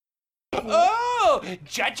Oh,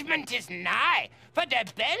 judgment is nigh, for der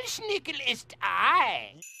Bellschnickel ist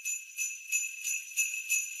I.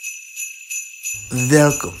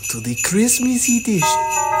 Welcome to the Christmas edition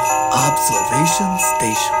of Observation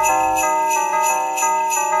Station.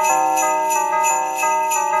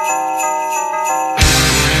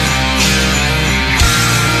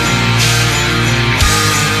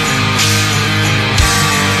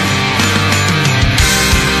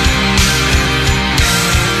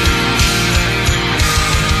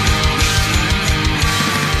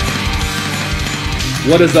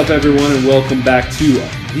 What is up, everyone, and welcome back to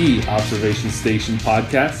the Observation Station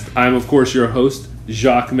podcast. I'm, of course, your host,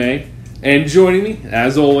 Jacques May, and joining me,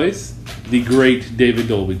 as always, the great David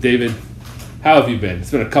Dolby. David, how have you been?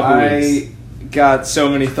 It's been a couple weeks. I got so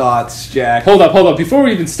many thoughts, Jack. Hold up. Before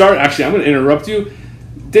we even start, actually, I'm going to interrupt you.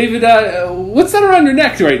 David, what's that around your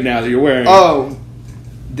neck right now that you're wearing? Oh,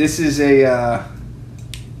 this is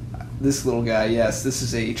this little guy, yes. This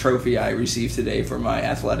is a trophy I received today for my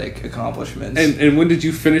athletic accomplishments. And when did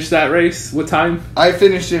you finish that race? What time? I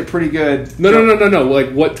finished it pretty good. No. Like,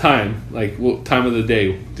 what time? Like, what time of the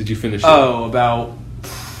day did you finish it? Oh, about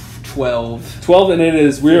 12. 12,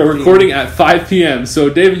 and we are recording at 5 p.m. So,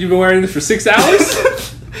 David, you've been wearing this for 6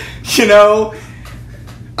 hours? You know,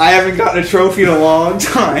 I haven't gotten a trophy in a long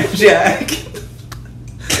time, Jack.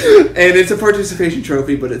 And it's a participation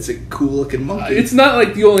trophy, but it's a cool-looking monkey. It's not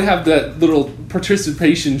like you only have that little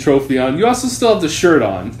participation trophy on. You also still have the shirt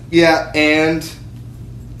on. Yeah, and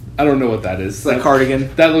I don't know what that is. It's like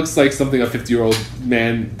cardigan. That looks like something a 50-year-old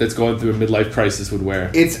man that's going through a midlife crisis would wear.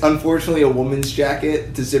 It's unfortunately a woman's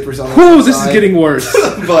jacket. The zipper's on the Oh, this side. is getting worse.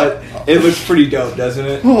 But it looks pretty dope, doesn't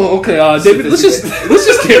it? Oh, okay. David, let's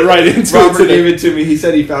just get right into it. Robert gave it to me. He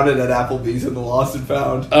said he found it at Applebee's in the Lost and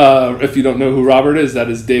Found. If you don't know who Robert is, that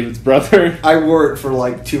is David's brother. I wore it for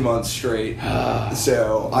like 2 months straight.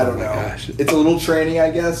 So, I don't know. Gosh. It's a little tranny,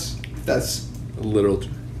 I guess. That's A little.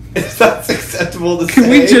 if that's acceptable to say. Can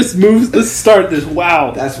we just move? Let's start this.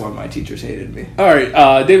 Wow. That's why my teachers hated me. All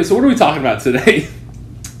right, David, so what are we talking about today?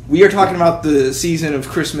 We are talking about the season of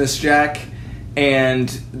Christmas, Jack, and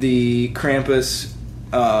the Krampus,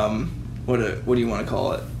 what do you want to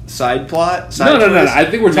call it? Side plot? No. I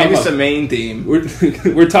think we're talking Maybe about it's the main theme.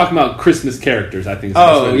 We're talking about Christmas characters, I think.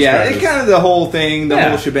 Oh, yeah. It's kind of the whole thing, the Yeah.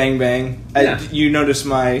 whole shebang bang. Yeah. You notice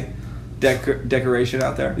my decoration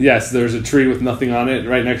out there? Yes, there's a tree with nothing on it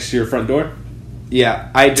right next to your front door. Yeah,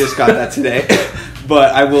 I just got that today.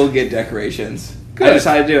 But I will get decorations. Good. I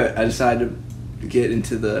decided to do it. I decided to get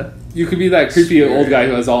into the... You could be that creepy Spirit. old guy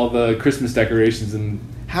who has all the Christmas decorations and...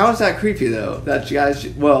 How is that creepy, though? That guy's...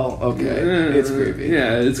 Well, okay. It's creepy.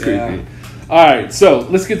 Yeah, it's creepy. All right, so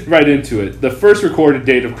let's get right into it. The first recorded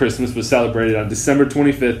date of Christmas was celebrated on December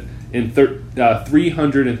 25th in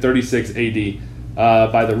 336 AD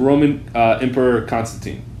by the Roman Emperor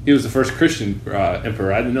Constantine. He was the first Christian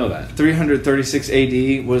emperor. I didn't know that. 336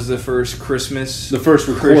 AD was the first Christmas. The first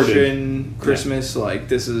recorded. Christian Christmas. Yeah. Like,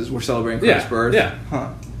 we're celebrating Christ's birth. Yeah.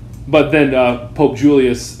 Huh. But then Pope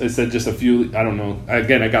Julius said just a few, I don't know.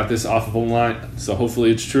 Again, I got this off of online, so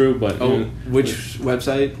hopefully it's true. But which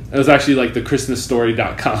website? It was actually like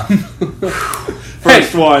thechristmasstory.com.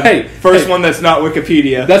 First one that's not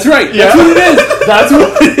Wikipedia. That's right. Yeah. That's what it is. That's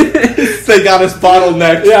what it is. They got us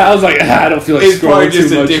bottlenecked. Yeah, I was like, I don't feel like it's probably scrolling just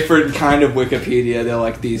too a much. different kind of Wikipedia. They're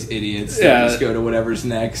like these idiots. They just go to whatever's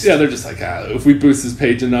next. Yeah, they're just like, if we boost this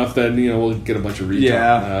page enough, then we'll get a bunch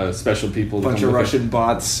of special people. A bunch of Russian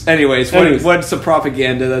bots. Anyways, what's the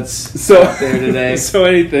propaganda that's out there today?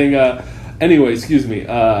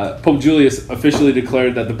 Pope Julius officially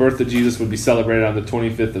declared that the birth of Jesus would be celebrated on the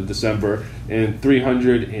 25th of December in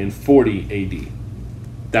 340 AD.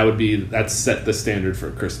 That's set the standard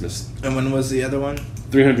for Christmas. And when was the other one?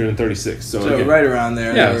 336. So again, right around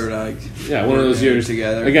there. Yeah, they were like, one of those years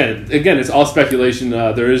together. Again, it's all speculation.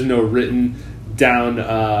 There is no written down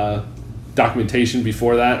documentation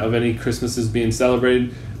before that of any Christmases being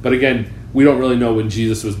celebrated. But again, we don't really know when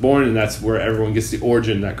Jesus was born, and that's where everyone gets the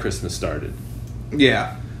origin that Christmas started.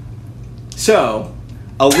 Yeah. So,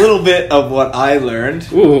 a little bit of what I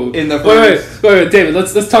learned in the first... Wait, David,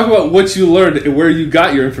 let's talk about what you learned and where you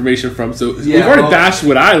got your information from. So, we've already bashed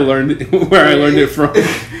what I learned, where I learned it from.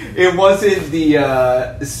 It wasn't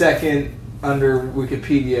the second under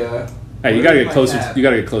Wikipedia. Hey, you gotta get closer. You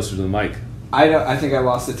gotta get closer to the mic. I think I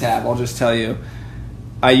lost the tab. I'll just tell you.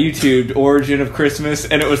 I YouTubed Origin of Christmas,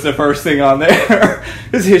 and it was the first thing on there.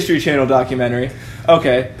 This History Channel documentary.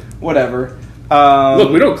 Okay, whatever.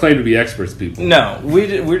 Look, we don't claim to be experts, people. No,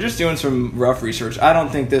 we're just doing some rough research. I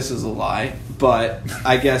don't think this is a lie, but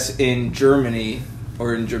I guess in Germany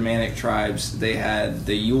or in Germanic tribes, they had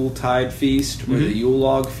the Yuletide feast or the Yule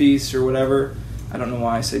log feast or whatever. I don't know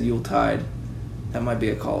why I said Yuletide. That might be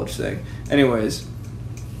a college thing. Anyways,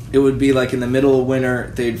 it would be like in the middle of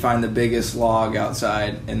winter, they'd find the biggest log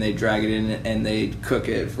outside and they'd drag it in and they'd cook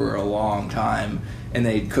it for a long time. And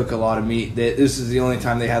they'd cook a lot of meat. This is the only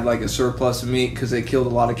time they had like a surplus of meat because they killed a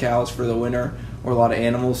lot of cows for the winter or a lot of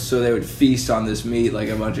animals. So they would feast on this meat like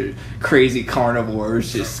a bunch of crazy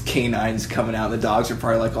carnivores, just canines coming out. The dogs are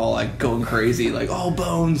probably like all like going crazy, like, oh,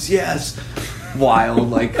 bones, yes. Wild,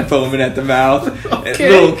 like foaming at the mouth. Okay.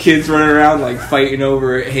 Little kids running around like fighting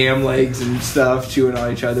over ham legs and stuff, chewing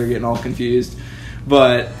on each other, getting all confused.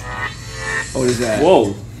 But what is that?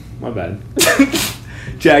 Whoa, my bad.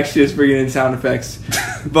 Jack's just bringing in sound effects.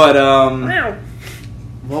 But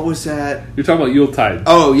what was that? You're talking about Yuletide.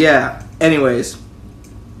 Oh yeah. Anyways,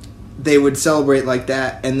 they would celebrate like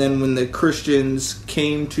that, and then when the Christians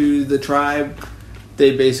came to the tribe,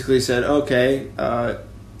 they basically said, okay,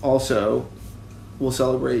 also we'll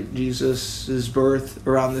celebrate Jesus' birth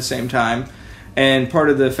around the same time. And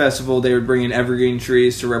part of the festival, they would bring in evergreen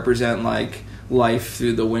trees to represent like life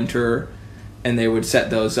through the winter, and they would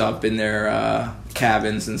set those up in their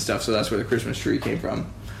cabins and stuff. So that's where the Christmas tree came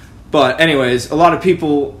from. But anyways, a lot of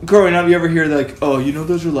people growing up, you ever hear like, oh, you know,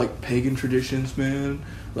 those are like pagan traditions, man.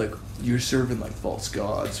 Like you're serving like false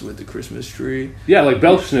gods with the Christmas tree. Yeah, like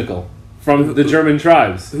Belschnickel from the German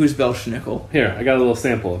tribes. Who's Belschnickel? Here, I got a little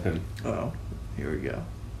sample of him. Oh, here we go.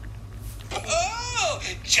 Oh,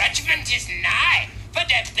 judgment is nigh, for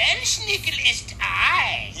der Belschnickel ist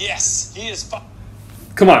I. Yes, he is.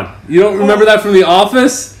 Come on, you don't remember that from The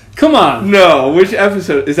Office? Come on. No, which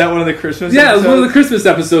episode? Is that one of the Christmas episodes? episodes? Yeah, it was one of the Christmas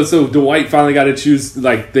episodes, so Dwight finally got to choose,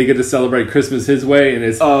 like, they get to celebrate Christmas his way, and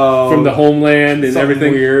it's from the homeland and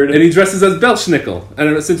everything. Weird. And he dresses as Belschnickel.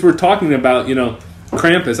 And since we're talking about, you know,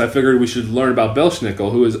 Krampus, I figured we should learn about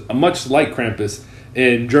Belschnickel, who is much like Krampus.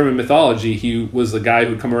 In German mythology, he was the guy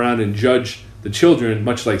who'd come around and judge the children,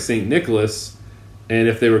 much like St. Nicholas. And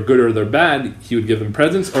if they were good or they're bad, he would give them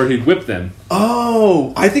presents or he'd whip them.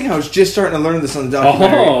 Oh, I think I was just starting to learn this on the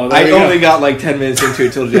documentary. Oh, I only got like 10 minutes into it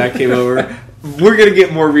until Jack came over. We're going to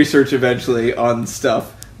get more research eventually on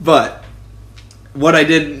stuff. But what I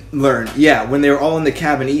did learn, yeah, when they were all in the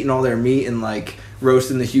cabin eating all their meat and like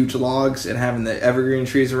roasting the huge logs and having the evergreen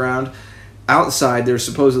trees around, outside there's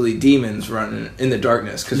supposedly demons running in the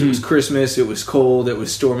darkness because it was Christmas, it was cold, it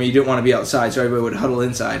was stormy, you didn't want to be outside, so everybody would huddle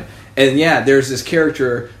inside. And yeah, there's this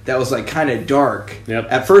character that was like kind of dark. Yep.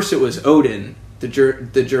 At first it was Odin. The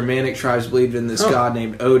Germanic tribes believed in this god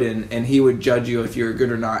named Odin, and he would judge you if you were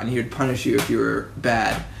good or not, and he would punish you if you were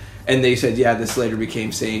bad. And they said, yeah, this later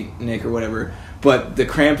became Saint Nick or whatever. But the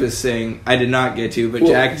Krampus thing, I did not get to, but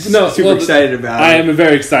Jack's super excited about it. I am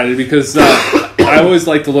very excited because I always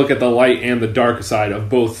like to look at the light and the dark side of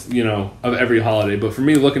both, you know, of every holiday. But for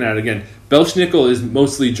me, looking at it again, Belschnickel is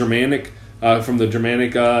mostly Germanic, from the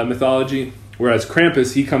Germanic mythology, whereas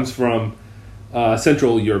Krampus, he comes from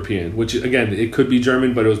Central European, which, again, it could be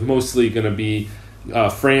German, but it was mostly going to be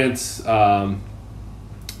France.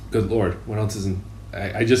 Good Lord, what else is in...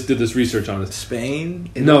 I just did this research on this. Spain?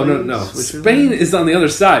 No. Spain is on the other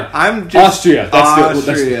side. I'm just... Austria.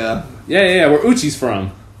 Austria. Yeah, where Uchi's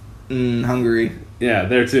from. Hungary. Yeah,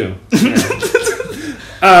 there too.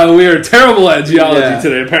 Yeah. We are terrible at geology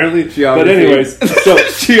today, apparently. Geography. But anyways, so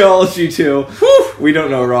geology too. We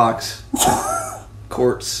don't know rocks.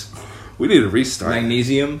 Quartz. We need a restart.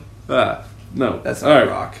 Magnesium. No, that's not a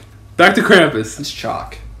rock. Back to Krampus. It's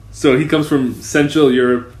chalk. So he comes from Central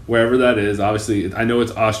Europe, wherever that is. Obviously, I know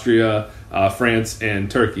it's Austria, France,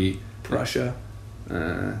 and Turkey. Prussia.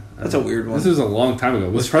 That's a weird one. This was a long time ago.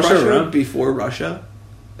 Was Prussia around before Russia?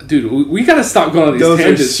 Dude, we gotta stop going on these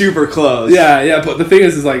tangents. Those are super close. Yeah, but the thing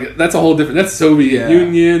is like, that's a whole different... That's Soviet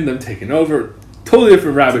Union, them taking over. Totally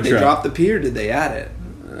different rabbit trail. Did they drop the P or did they add it?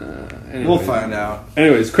 Anyways, we'll find out.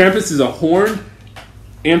 Anyways, Krampus is a horned,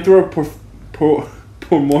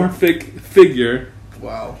 anthropomorphic figure.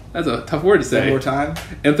 Wow. That's a tough word to say. One more time.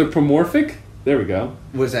 Anthropomorphic? There we go.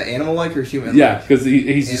 Was that animal-like or human-like? Yeah, because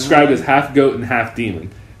he's described as half goat and half demon.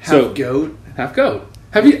 Half goat? Half goat.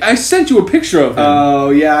 I sent you a picture of him. Oh,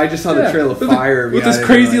 yeah, I just saw the trail of fire. With this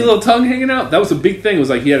crazy little tongue hanging out. That was a big thing. It was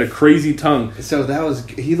like he had a crazy tongue. So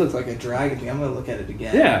he looked like a dragon. I'm going to look at it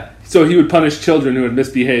again. Yeah. So he would punish children who had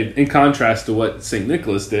misbehaved, in contrast to what St.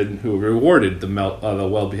 Nicholas did, who rewarded the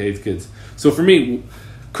well-behaved kids. So for me,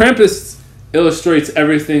 Krampus illustrates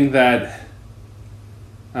everything that...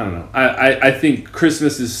 I don't know. I think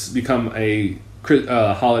Christmas has become a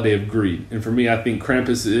holiday of greed. And for me, I think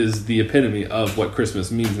Krampus is the epitome of what Christmas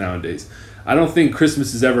means nowadays. I don't think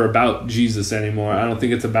Christmas is ever about Jesus anymore. I don't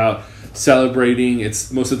think it's about celebrating.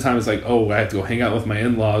 It's most of the time it's like, oh, I have to go hang out with my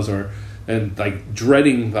in-laws, and like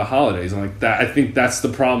dreading the holidays and like that. I think that's the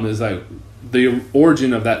problem, is like the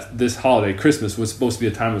origin of this holiday, Christmas, was supposed to be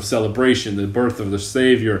a time of celebration, the birth of the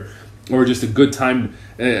Savior, or just a good time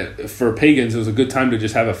for pagans. It was a good time to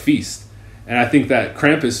just have a feast. And I think that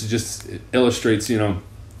Krampus just illustrates,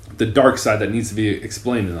 the dark side that needs to be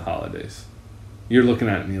explained in the holidays. You're looking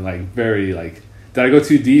at me like very like, did I go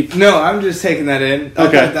too deep? No, I'm just taking that in. I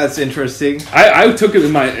thought that's interesting. I took it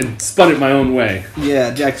and spun it my own way.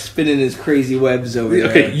 Yeah, Jack's spinning his crazy webs over there.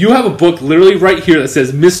 Okay, you have a book literally right here that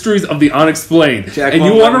says Mysteries of the Unexplained. Jack, and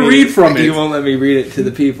you want to read from it. You won't let me read it to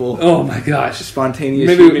the people. Oh my gosh. Spontaneous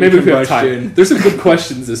maybe we have combustion. time. There's some good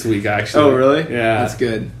questions this week, actually. Oh, really? Yeah. That's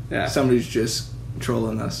good. Yeah. Somebody's just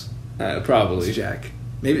trolling us. Probably. It's Jack.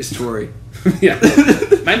 Maybe it's Tori. Yeah.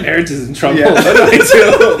 My marriage is in trouble. Yeah. What do I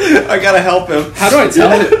do? I gotta help him. How do I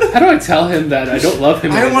tell him that I don't love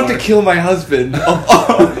him I anymore? want to kill my husband.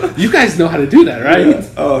 You guys know how to do that, right? Yeah.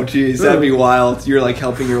 Oh, jeez, that'd be wild. You're like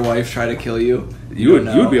helping your wife try to kill you. You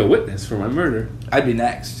would be a witness for my murder. I'd be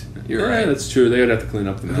next. You're right. That's true. They would have to clean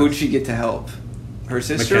up the mess. Who'd she get to help? Her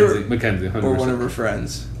sister? Mackenzie, 100%. Or one of her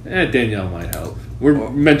friends? Danielle might help. We're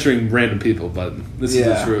mentoring random people, but this is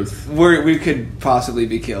the truth. We could possibly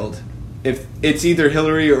be killed. If it's either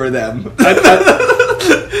Hillary or them.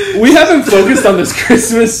 We haven't focused on this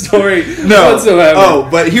Christmas story whatsoever. Oh,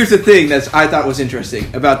 but here's the thing that I thought was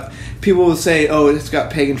interesting about people will say, oh, it's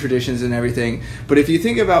got pagan traditions and everything. But if you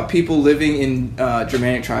think about people living in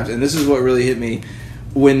Germanic tribes, and this is what really hit me,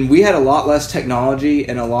 when we had a lot less technology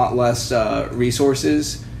and a lot less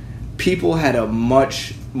resources, people had a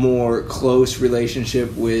much more close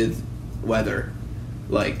relationship with weather.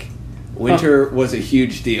 Like, winter was a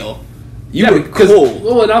huge deal. You were cold.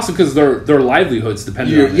 Well, and also because their livelihoods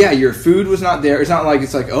depended on it. Yeah, your food was not there. It's not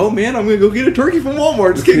like oh man, I'm gonna go get a turkey from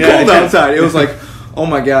Walmart. It's getting cold outside. It was like, oh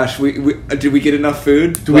my gosh, did we get enough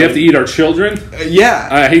food? Do we have to eat our children? Yeah.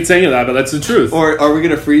 I hate saying that, but that's the truth. Or are we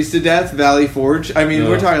gonna freeze to death? Valley Forge. I mean,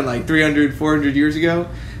 we're talking like 300, 400 years ago,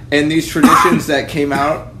 and these traditions that came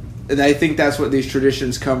out. And I think that's what these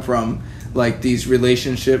traditions come from. Like these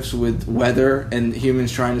relationships with weather and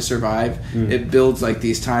humans trying to survive. It builds like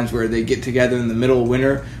these times where they get together in the middle of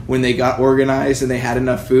winter when they got organized and they had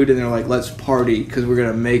enough food and they're like, let's party because we're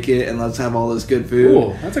going to make it and let's have all this good food.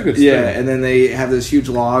 Cool. That's a good start. Yeah, and then they have this huge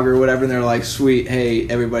log or whatever and they're like, sweet, hey,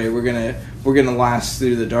 everybody, we're gonna last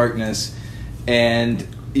through the darkness. And,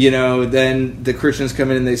 then the Christians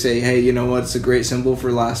come in and they say, hey, you know what's a great symbol for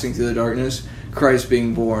lasting through the darkness? Christ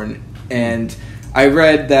being born. And I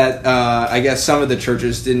read that I guess some of the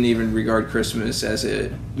churches didn't even regard Christmas as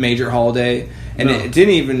a major holiday, and it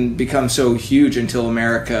didn't even become so huge until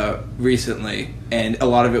America recently, and a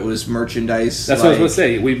lot of it was merchandise. That's what I was going to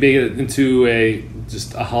say. We made it into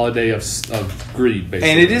just a holiday of greed,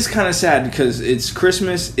 basically. And it is kind of sad because it's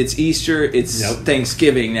Christmas, it's Easter, it's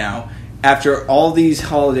Thanksgiving now. After all these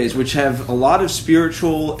holidays, which have a lot of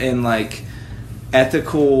spiritual and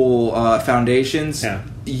ethical foundations,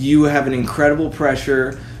 you have an incredible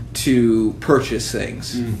pressure to purchase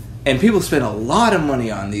things. And people spend a lot of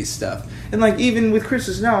money on these stuff. And even with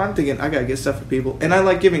Christmas now, I'm thinking, I gotta get stuff for people. And I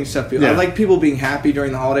like giving stuff to people. I like people being happy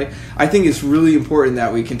during the holiday. I think it's really important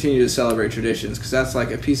that we continue to celebrate traditions, because that's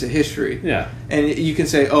like a piece of history. Yeah. And you can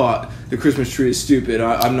say, oh, the Christmas tree is stupid.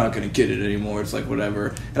 I'm not gonna get it anymore. It's like,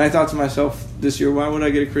 whatever. And I thought to myself this year, why would I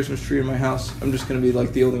get a Christmas tree in my house? I'm just gonna be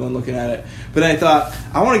the only one looking at it. But then I thought,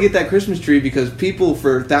 I want to get that Christmas tree because people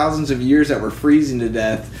for thousands of years that were freezing to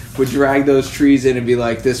death would drag those trees in and be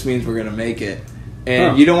like, this means we're gonna make it.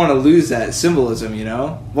 And you don't want to lose that symbolism,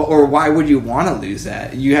 or why would you want to lose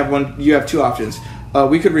that? You have two options.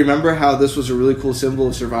 We could remember how this was a really cool symbol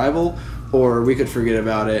of survival, or we could forget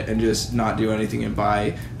about it and just not do anything and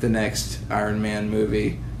buy the next Iron Man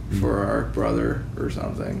movie for our brother or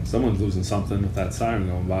something. Someone's losing something with that siren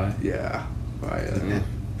going by. Yeah,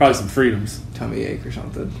 probably some freedoms. Tummy ache or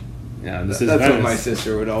something. Yeah, that's what my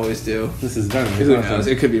sister would always do. This is Venice. Who knows?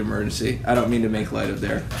 It could be emergency. I don't mean to make light of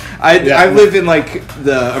there. I live in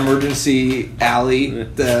the emergency alley.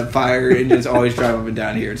 The fire engines always drive up and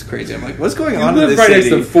down here. It's crazy. I'm like, what's going on in this right city?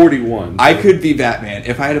 next to 41. I could be Batman.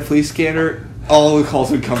 If I had a police scanner, all the calls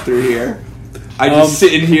would come through here. I'd just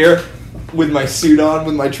sit in here with my suit on,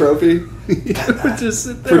 with my trophy. Just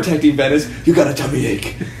sit there. Protecting Venice. You got a tummy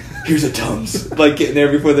ache. Here's a Tums. Getting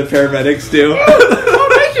there before the paramedics do.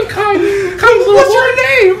 What's your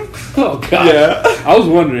name? Oh, God. Yeah. I was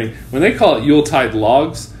wondering, when they call it Yuletide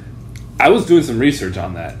logs, I was doing some research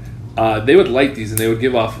on that. They would light these and they would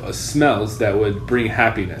give off smells that would bring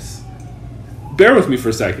happiness. bear with me for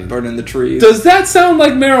a second. Burning the trees. Does that sound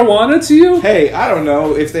like marijuana to you? Hey, I don't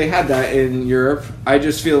know if they had that in Europe. I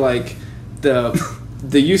just feel like the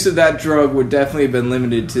use of that drug would definitely have been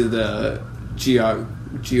limited to the geo.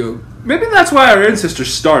 Maybe that's why our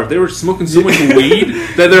ancestors starved. They were smoking so much weed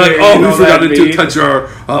that they're like, Yeah, we forgot to touch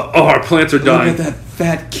our plants are dying. Look at that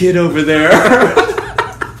fat kid over there.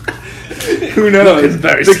 Who knows? No, it's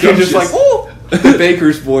very the kid just scrumptious. like, oh, the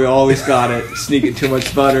baker's boy always got it. Sneaking too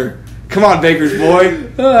much butter. Come on, baker's boy.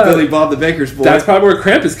 Billy Bob the baker's boy. That's probably where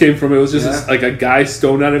Krampus came from. It was just Yeah. like a guy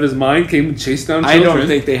stoned out of his mind came and chased down I children. don't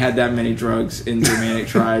think they had that many drugs in Germanic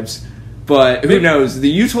tribes. But who knows?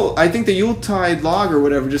 I think the Yuletide log or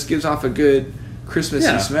whatever just gives off a good Christmassy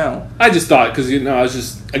Yeah. smell. I just thought, because, I was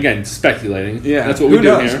just, again, speculating. Yeah. That's what who we do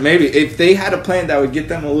knows? here. Maybe. If they had a plant that would get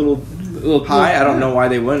them a little high, I don't know why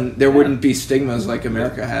they wouldn't. There wouldn't be stigmas like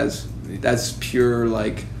America has. That's pure,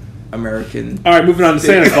 like, American. All right, moving on to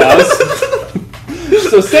Santa Claus.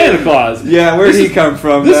 So Santa Claus. Yeah, where did he come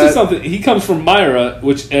from? This is something. He comes from Myra,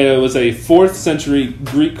 which was a 4th century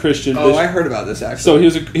Greek Christian Oh, bishop. I heard about this, actually. So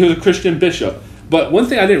he was a Christian bishop. But one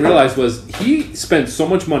thing I didn't realize was he spent so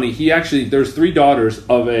much money. There's 3 daughters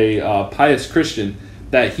of a pious Christian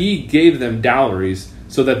that he gave them dowries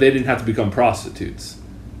so that they didn't have to become prostitutes.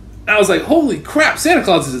 And I was like, holy crap, Santa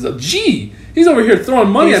Claus is a G. He's over here throwing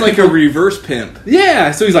money He's at like people. a reverse pimp.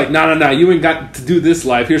 Yeah, so he's like, no, you ain't got to do this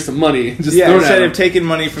life. Here's some money. Just Yeah, throw it at instead him. of taking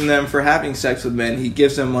money from them for having sex with men, he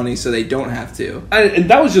gives them money so they don't have to. And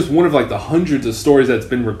that was just one of like the hundreds of stories that's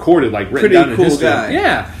been recorded, like written Pretty down in cool history. guy.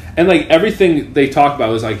 Yeah, and like everything they talk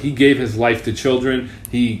about was like he gave his life to children.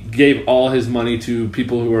 He gave all his money to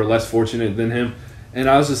people who are less fortunate than him. And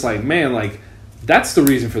I was just like, man, like that's the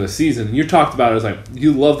reason for the season. And you talked about it as like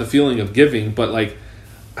you love the feeling of giving, but like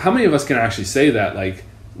how many of us can actually say that? Like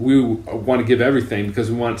we want to give everything because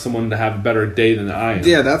we want someone to have a better day than I am.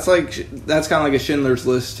 Yeah, that's kind of like a Schindler's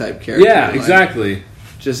List type character. Yeah, like, exactly.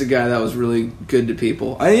 Just a guy that was really good to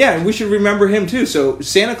people. And yeah, we should remember him too. So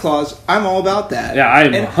Santa Claus, I'm all about that. Yeah, I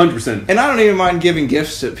am 100%. And I don't even mind giving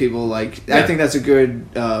gifts to people. Like I Yeah. think that's a good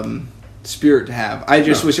spirit to have. I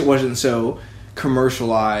just wish it wasn't so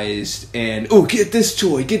commercialized and get this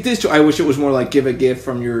toy. I wish it was more like give a gift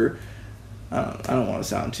from your. I don't want to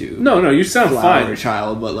sound too. No, you sound flower fine.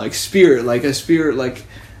 child, but like spirit, like a spirit, like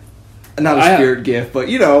not a spirit gift, but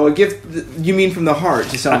a gift you mean from the heart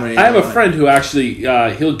to somebody. I have a friend who actually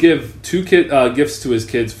he'll give 2 gifts to his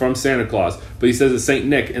kids from Santa Claus, but he says it's Saint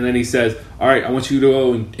Nick, and then he says, "All right, I want you to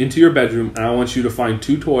go into your bedroom, and I want you to find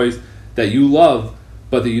 2 toys that you love,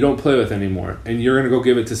 but that you don't play with anymore, and you're gonna go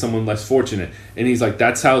give it to someone less fortunate." And he's like,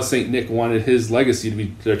 "That's how Saint Nick wanted his legacy to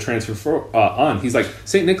be transferred on." He's like,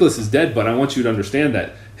 "Saint Nicholas is dead, but I want you to understand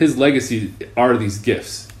that his legacy are these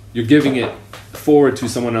gifts. You're giving it forward to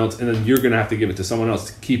someone else, and then you're going to have to give it to someone else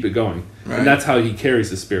to keep it going." Right. And that's how he carries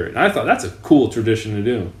the spirit. And I thought that's a cool tradition to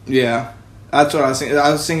do. Yeah, that's what I was thinking.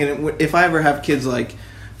 I was thinking if I ever have kids, like,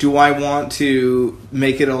 do I want to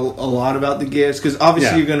make it a lot about the gifts? Because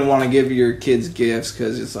obviously you're going to want to give your kids gifts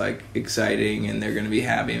because it's like exciting and they're going to be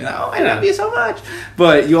happy. And, I love you so much.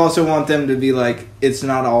 But you also want them to be like, it's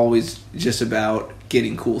not always just about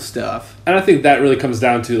getting cool stuff. And I think that really comes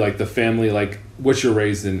down to like the family, like what you're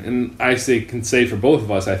raised in. And I can say for both of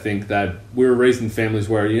us, I think that we were raised in families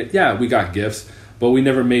where we got gifts, but we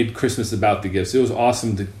never made Christmas about the gifts. It was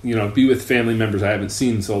awesome to be with family members I haven't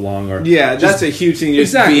seen in so long. Or That's a huge thing.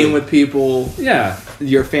 Just being with people. Yeah,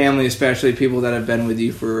 your family, especially people that have been with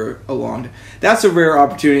you for a long time. That's a rare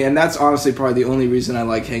opportunity, and that's honestly probably the only reason I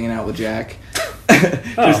like hanging out with Jack.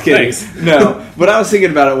 Just kidding. Thanks. No, but I was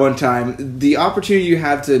thinking about it one time. The opportunity you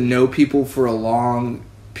have to know people for a long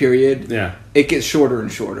period, it gets shorter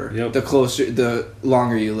and shorter. Yep. The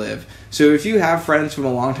longer you live. So if you have friends from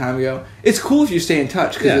a long time ago, it's cool if you stay in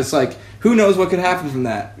touch because it's like, who knows what could happen from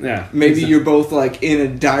that? Yeah. Maybe you're both like in a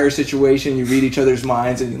dire situation, you read each other's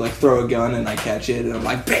minds, and you like throw a gun, and I catch it, and I'm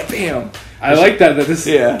like, bam, bam. I like that.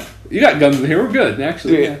 Yeah. You got guns in here. We're good,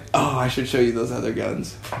 actually. Yeah. Oh, I should show you those other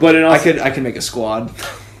guns. But I could make a squad.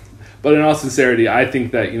 But in all sincerity, I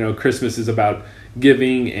think that Christmas is about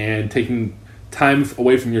giving and taking time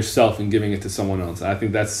away from yourself and giving it to someone else. I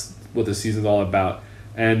think that's what the season's all about.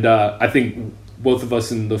 And I think both of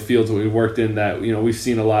us in the fields that we worked in, that we've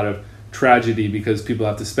seen a lot of tragedy because people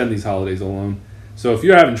have to spend these holidays alone. So if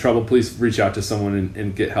you're having trouble, please reach out to someone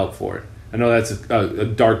and get help for it. I know that's a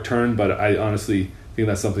dark turn, but I honestly think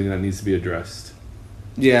that's something that needs to be addressed.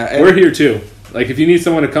 Yeah, we're here too. Like if you need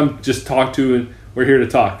someone to come just talk to, and we're here to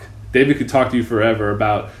talk. David could talk to you forever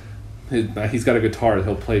about. He's got a guitar that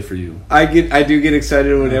he'll play for you. I do get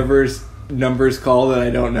excited whenever numbers call that I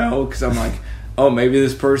don't know because I'm like, oh, maybe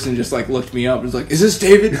this person just like looked me up and was like, is this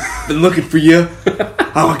David? Been looking for you.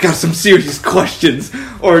 Oh, I got some serious questions.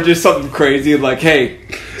 Or just something crazy like, hey,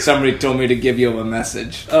 somebody told me to give you a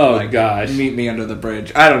message. Oh, like, gosh. Meet me under the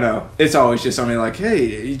bridge. I don't know. It's always just something like,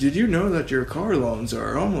 hey, did you know that your car loans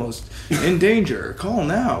are almost in danger? Call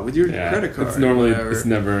now with your credit card. It's normally, it's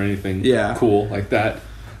never anything cool like that.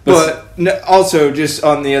 But also, just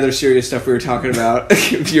on the other serious stuff we were talking about,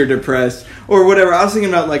 if you're depressed or whatever, I was thinking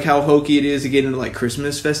about like how hokey it is to get into like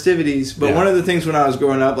Christmas festivities. But one of the things when I was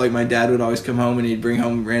growing up, like my dad would always come home and he'd bring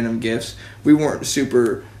home random gifts. We weren't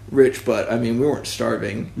super rich, but I mean, we weren't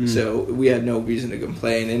starving, so we had no reason to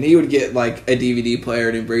complain. And he would get like a DVD player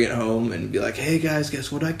and he'd bring it home and be like, hey guys,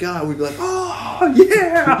 guess what I got? We'd be like, oh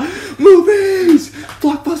yeah, movies,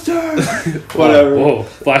 blockbuster, whatever. Whoa,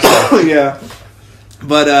 flashback. Yeah.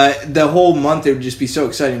 But the whole month it would just be so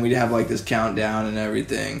exciting. We'd have like this countdown and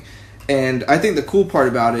everything. And I think the cool part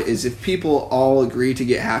about it is if people all agree to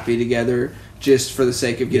get happy together just for the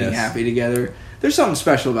sake of getting happy together, there's something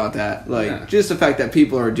special about that. Like just the fact that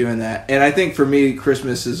people are doing that. And I think for me,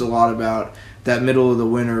 Christmas is a lot about that middle of the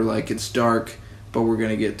winter, like it's dark, but we're going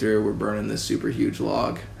to get through. We're burning this super huge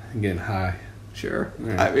log. I'm getting high. Sure.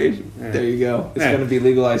 Yeah. I mean, there you go. It's Yeah. going to be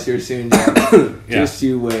legalized here soon, John. Just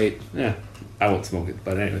you wait. Yeah. I won't smoke it,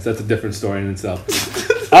 but anyways, that's a different story in itself.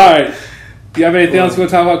 All right. Do you have anything else you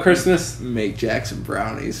want to talk about Christmas? Make Jackson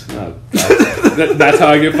brownies. Oh, that's how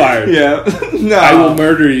I get fired. Yeah. No. I will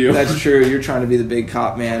murder you. That's true. You're trying to be the big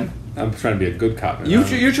cop man. I'm trying to be a good cop man.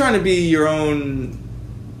 You're trying to be your own...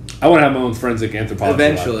 I want to have my own forensic anthropology.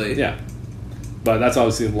 Eventually. Yeah. But that's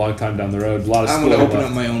obviously a long time down the road. A lot of I'm school going to open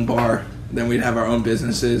left. up my own bar. Then we'd have our own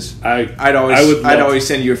businesses. I'd always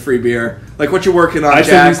send you a free beer. Like what you're working on, I'd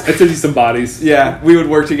Jack. send you some bodies. Yeah, we would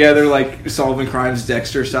work together like solving crimes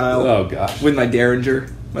Dexter style. Oh gosh. With my Derringer,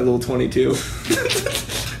 my little 22.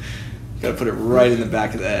 Gotta put it right in the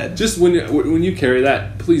back of the head. Just when you carry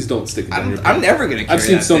that, please don't stick it down your pants. I'm never gonna carry I've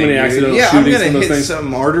seen that so thing, many dude. accidental Yeah, shootings I'm from gonna those hit things.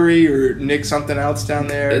 some artery or nick something else down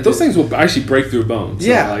there. Those things will actually break through bones.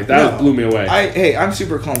 So, like that blew me away. I'm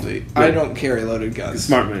super clumsy. Yeah. I don't carry loaded guns.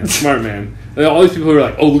 Smart man. All these people who are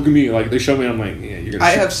like, oh, look at me, like they show me. I'm like, yeah,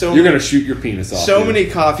 you're gonna shoot your penis off. So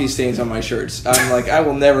many coffee stains on my shirts. I'm like, I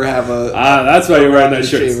will never have a. That's why you're wearing that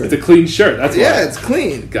shirt. It's a clean shirt. That's why. Yeah, it's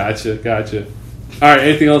clean. Gotcha. All right,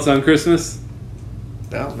 anything else on Christmas?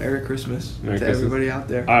 Well, Merry Christmas Merry to Christmas. everybody out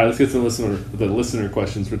there. All right, let's get to the listener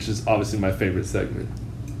questions, which is obviously my favorite segment.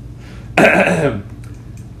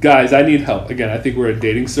 Guys, I need help. Again, I think we're a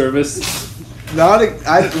dating service.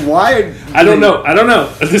 Why? I don't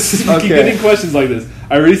know. This is we keep getting questions like this.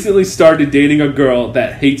 I recently started dating a girl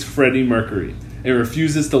that hates Freddie Mercury and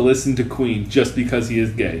refuses to listen to Queen just because he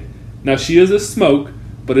is gay. Now, she is a smoke,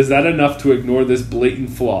 but is that enough to ignore this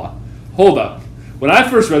blatant flaw? Hold up. When I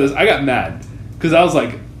first read this, I got mad. Because I was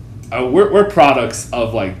like, we're products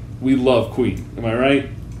of, like, we love Queen. Am I right?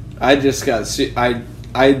 I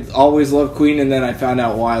always loved Queen, and then I found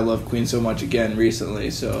out why I love Queen so much again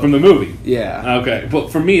recently. So from the movie? Yeah. Okay.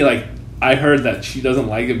 But for me, like, I heard that she doesn't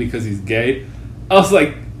like it because he's gay. I was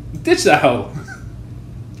like, ditch that hoe.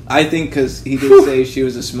 I think because he did say she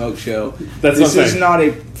was a smoke show. This is not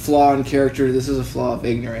a flaw in character. This is a flaw of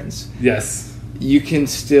ignorance. Yes. You can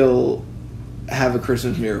still have a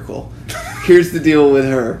Christmas miracle. Here's the deal with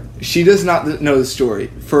her. She does not know the story.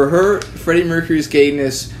 For her, Freddie Mercury's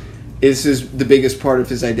gayness is the biggest part of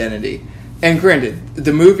his identity. And granted,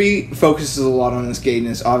 the movie focuses a lot on his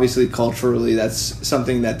gayness. Obviously, culturally, that's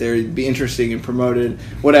something that they'd be interesting and promoted.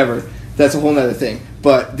 Whatever. That's a whole nother thing.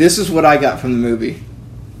 But this is what I got from the movie.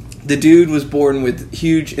 The dude was born with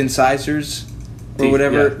huge incisors or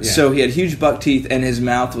whatever. Yeah. So he had huge buck teeth and his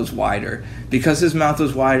mouth was wider. Because his mouth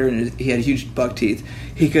was wider and he had huge buck teeth,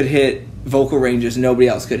 he could hit vocal ranges nobody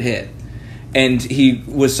else could hit. And he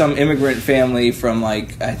was some immigrant family from,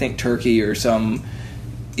 like, I think Turkey or some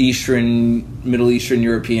Middle Eastern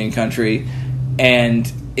European country. And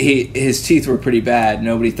his teeth were pretty bad.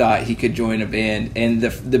 Nobody thought he could join a band. And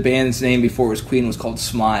the band's name before it was Queen was called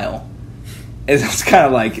Smile. And it's kind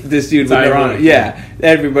of like this dude would ironic.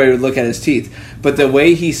 Everybody would look at his teeth. But the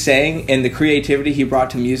way he sang and the creativity he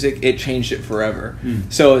brought to music, it changed it forever.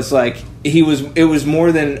 So it's like it was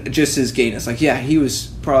more than just his gayness. Like, yeah, he was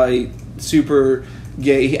probably super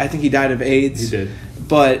gay. I think he died of AIDS. He did.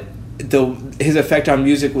 But his effect on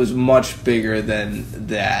music was much bigger than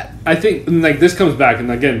that. I think, like, this comes back,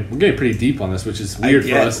 and again, we're getting pretty deep on this, which is weird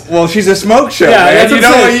for us. Well, she's a smoke show. Yeah, man. that's what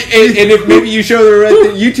I'm saying. And if maybe you show her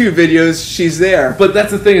the YouTube videos, she's there. But that's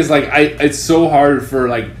the thing is, like, it's so hard for,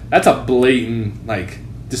 like, that's a blatant, like,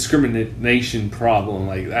 discrimination problem.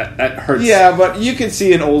 Like that hurts. Yeah, but you could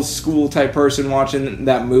see an old school type person watching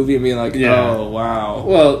that movie and being like, "Oh wow."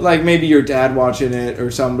 Well, like maybe your dad watching it, or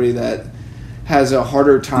somebody that has a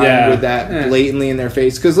harder time with that blatantly in their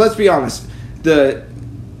face. Because let's be honest, the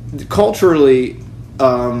culturally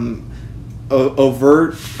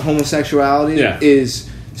overt homosexuality is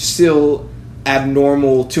still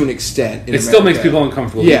abnormal to an extent in America. Still makes people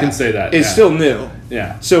uncomfortable. You can say that. It's still new.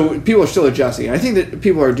 Yeah. So people are still adjusting. I think that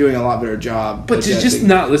people are doing a lot better job. But to just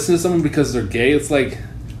not listen to someone because they're gay, it's like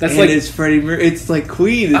it's Freddie. It's like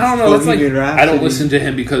Queen. I don't know. It's like I don't listen to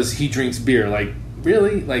him because he drinks beer. Like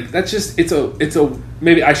really? Like that's just it's a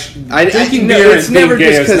maybe drinking beer it's and never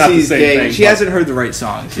being gay just is not he's the same gay. thing. She hasn't heard the right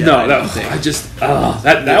songs yet. No,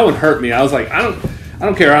 that would hurt me. I was like, I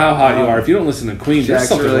don't care how hot you are. If you don't listen to Queen, there's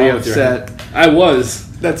something really wrong with upset. your head. I was.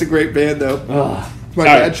 That's a great band, though. My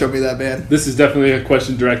dad showed me that band. This is definitely a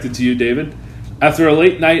question directed to you, David. After a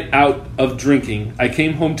late night out of drinking, I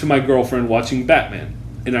came home to my girlfriend watching Batman,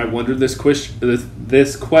 and I wondered this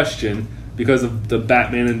question because of the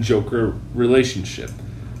Batman and Joker relationship.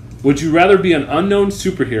 Would you rather be an unknown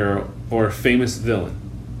superhero or a famous villain?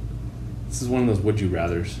 This is one of those would you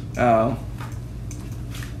rathers. Oh.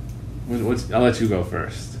 I'll let you go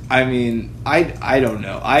first. I mean, I don't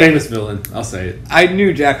know. Famous villain. I'll say it. I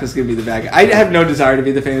knew Jack was going to be the bad guy. I have no desire to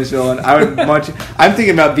be the famous villain. I'm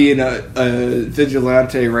thinking about being a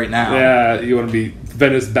vigilante right now. Yeah, you want to be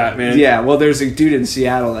Venice Batman? Yeah, well, there's a dude in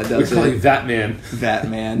Seattle that does we call you Batman.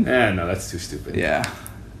 Batman. No, that's too stupid. Yeah.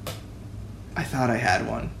 I thought I had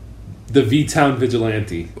one. The V-Town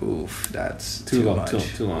Vigilante. Oof, that's too much.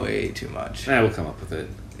 Too long. Way too much. We'll come up with it.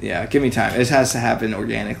 Yeah, give me time. It has to happen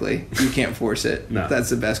organically. You can't force it. No. That's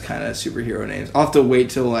the best kind of superhero names. I'll have to wait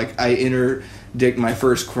till I interdict my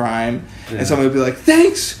first crime, and someone will be like,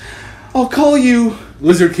 "Thanks, I'll call you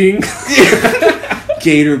Lizard King,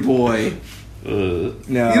 Gator Boy." No,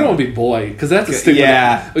 you No, don't want to be boy because that's a stigma.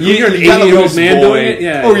 Yeah, Like, when you're an 80-year-old man doing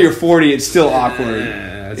it, or you're 40, it's still awkward.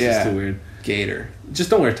 That's just too weird. Gator. Just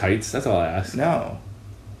don't wear tights. That's all I ask. No.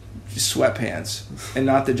 Just sweatpants. And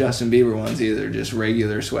not the Justin Bieber ones either, just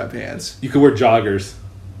regular sweatpants. You could wear joggers.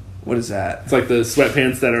 What is that? It's like the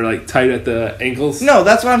sweatpants that are like tight at the ankles. No,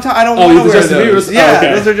 that's what I'm talking. I don't want to wear Justin those. Bieber's? Yeah,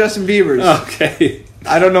 okay. those are Justin Bieber's. Okay.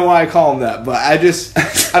 I don't know why I call them that, but I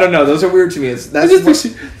don't know. Those are weird to me.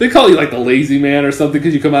 They call you like the lazy man or something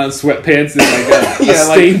because you come out in sweatpants and like a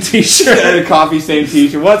stained t-shirt and a coffee stained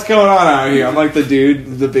t-shirt. What's going on out here? I'm like the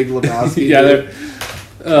dude, the Big Lebowski. Yeah,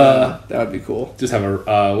 that would be cool. Just have a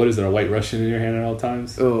a white Russian in your hand at all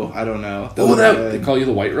times. Oh, I don't know. They call you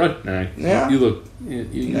the White Russian. Nah, yeah, you look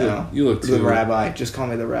too. The rabbi. Just call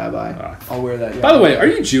me the rabbi. I'll wear that. By the way, are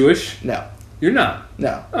you Jewish? No, you're not.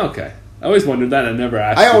 No. Okay, I always wondered that. I never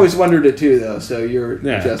asked. I always wondered it too, though. So you're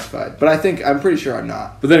justified. But I'm pretty sure I'm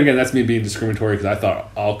not. But then again, that's me being discriminatory because I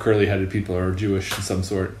thought all curly-headed people are Jewish in some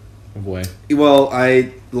sort of way. Well,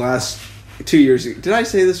 last 2 years ago. Did I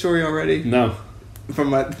say the story already? No.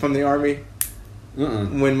 From the Army?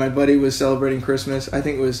 When my buddy was celebrating Christmas, I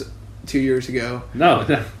think it was 2 years ago. No.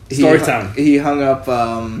 Story time. He hung up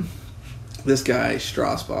this guy,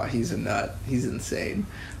 Strasbaugh. He's a nut. He's insane.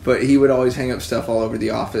 But he would always hang up stuff all over the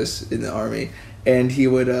office in the Army. And he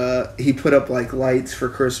would he put up like lights for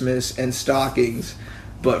Christmas and stockings.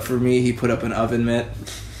 But for me, he put up an oven mitt.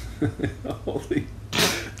 Holy...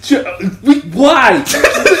 Why?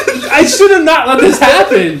 I should have not let this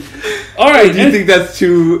happen. All right, do you think that's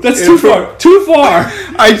too? That's too far. Too far.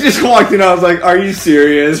 I just walked in. I was like, "Are you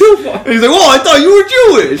serious?" Too far. And he's like, "Oh, I thought you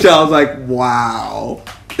were Jewish." I was like, "Wow,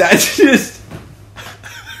 that's just."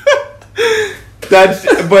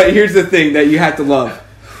 But here's the thing that you have to love.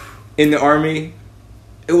 In the Army,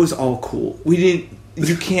 it was all cool.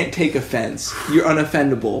 You can't take offense. You're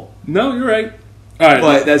unoffendable. No, you're right. All right,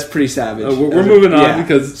 but that's pretty savage. We're moving on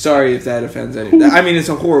because... Sorry if that offends anyone. I mean, it's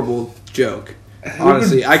a horrible joke.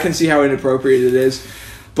 Honestly, I can see how inappropriate it is,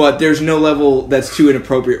 but there's no level that's too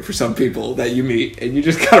inappropriate for some people that you meet, and you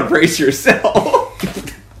just gotta brace yourself.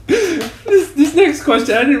 This next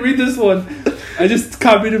question, I didn't read this one. I just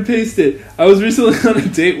copied and pasted. I was recently on a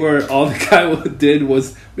date where all the guy did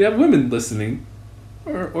was, we have women listening.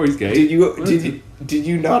 Or he's gay. Did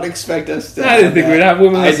you not expect us to? I didn't think we'd have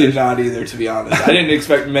women listening. I did not either, to be honest. I didn't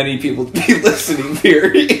expect many people to be listening,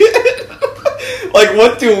 period. Like,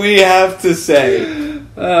 what do we have to say?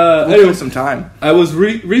 Anyway, some time. I was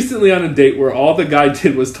recently on a date where all the guy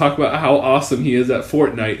did was talk about how awesome he is at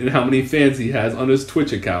Fortnite and how many fans he has on his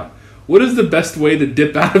Twitch account. What is the best way to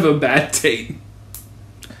dip out of a bad date?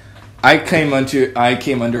 I came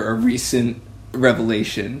under a recent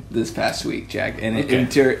revelation this past week, Jack, and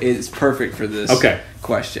it's perfect for this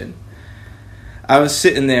question. I was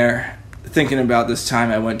sitting there thinking about this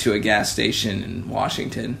time I went to a gas station in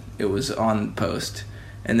Washington. It was on post,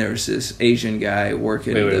 and there was this Asian guy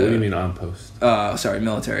working. Wait, what do you mean on post?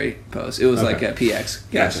 Military post. It was like a PX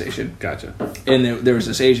gas station. Gotcha. And there was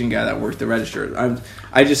this Asian guy that worked the register.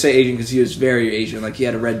 I just say Asian because he was very Asian. Like, he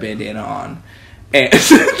had a red bandana on, and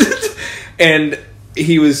and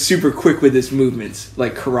he was super quick with his movements,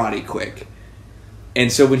 like karate quick. And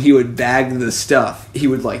so when he would bag the stuff, he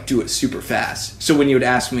would like do it super fast. So when he would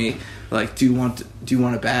ask me, like, do you want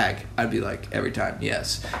a bag? I'd be like, every time,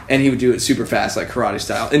 yes. And he would do it super fast, like karate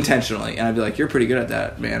style, intentionally. And I'd be like, you're pretty good at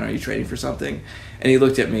that, man. Are you training for something? And he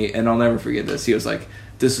looked at me, and I'll never forget this. He was like,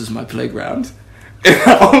 this is my playground. And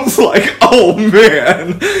I was like, oh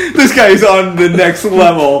man, this guy's on the next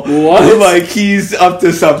level. What? Like, he's up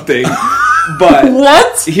to something. But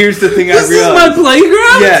what? Here's the thing I realized. This is my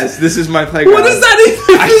playground? Yes, this is my playground. What does that even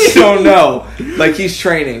mean? I don't know. Like, he's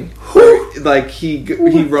training. Like, he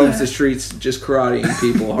roams the streets just karateing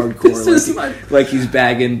people hardcore. Like he's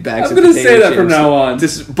bagging bags of potato chips. I'm going to say that from now on.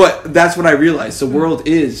 But that's what I realized. The world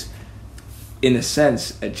is, in a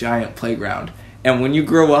sense, a giant playground. And when you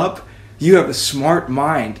grow up, you have a smart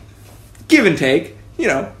mind. Give and take.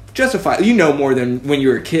 Justify. You know more than when you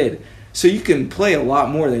were a kid. So you can play a lot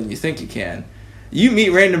more than you think you can. You meet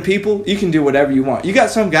random people, you can do whatever you want. You got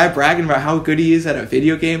some guy bragging about how good he is at a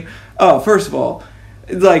video game. Oh, first of all,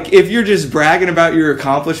 like, if you're just bragging about your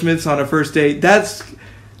accomplishments on a first date, that's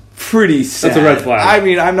pretty sad. That's a red flag. I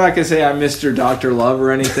mean, I'm not going to say I'm Mr. Dr. Love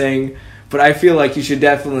or anything, but I feel like you should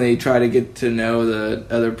definitely try to get to know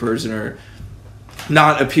the other person or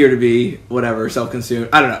not appear to be whatever, self-consumed.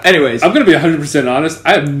 I don't know. Anyways, I'm going to be 100% honest.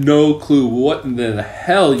 I have no clue what in the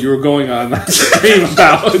hell you were going on that stream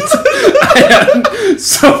about.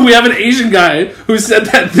 So we have an Asian guy who said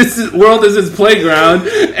that this world is his playground,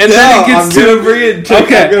 and then it gets I'm gonna bring it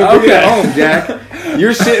home, Jack.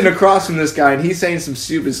 You're sitting across from this guy, and he's saying some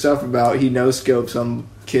stupid stuff about he no-scoped some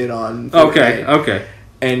kid on. Okay.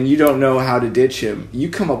 And you don't know how to ditch him. You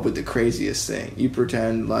come up with the craziest thing. You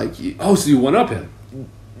pretend like you. Oh, so you one up him?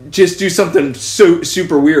 Just do something so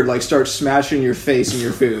super weird, like start smashing your face in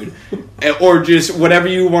your food, or just whatever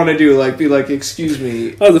you want to do. Like, be like, "Excuse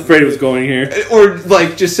me." I was afraid it was going here. Or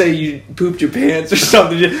like, just say you pooped your pants or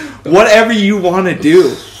something. Just, whatever you want to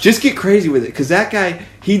do, just get crazy with it. Because that guy,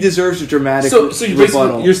 he deserves a dramatic. So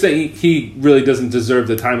rebuttal. you're saying he really doesn't deserve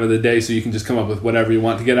the time of the day, so you can just come up with whatever you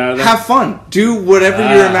want to get out of that? Have fun. Do whatever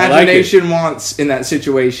your imagination wants in that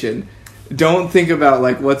situation. Don't think about,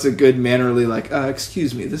 like, what's a good mannerly, like,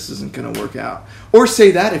 excuse me, this isn't going to work out. Or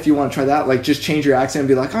say that if you want to try that. Like, just change your accent and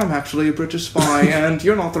be like, I'm actually a British spy and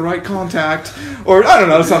you're not the right contact. Or, I don't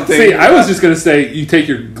know, something. See, I was just going to say, you take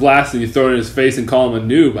your glass and you throw it in his face and call him a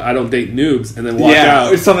noob. I don't date noobs. And then walk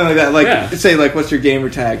out. Or something like that. Like, say, like, what's your gamer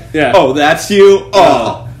tag? Yeah. Oh, that's you?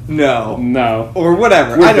 Oh, no. No. Or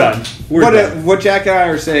whatever. We're done. What Jack and I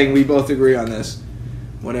are saying, we both agree on this.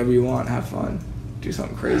 Whatever you want, have fun. Do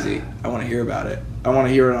something crazy. I want to hear about it. I want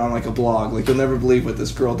to hear it on, like, a blog. Like, you'll never believe what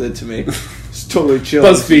this girl did to me. It's totally chill.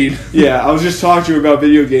 BuzzFeed. Yeah, I was just talking to her about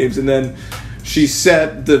video games, and then she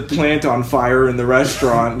set the plant on fire in the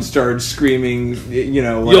restaurant and started screaming,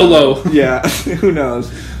 YOLO. Yeah, who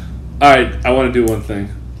knows? All right, I want to do one thing.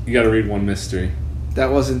 You got to read one mystery.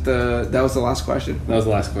 That was the last question. That was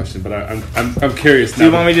the last question, but I'm curious now. Do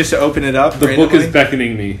you want me just to open it up? The book is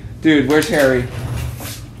beckoning me. Dude, where's Harry?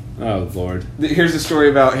 Oh, Lord. Here's the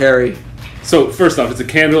story about Harry. So, first off, it's a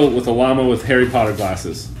candle with a llama with Harry Potter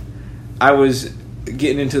glasses. I was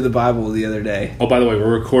getting into the Bible the other day. Oh, by the way,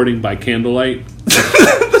 we're recording by candlelight.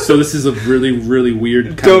 So this is a really, really weird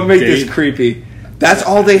kind Don't of make date. this creepy. That's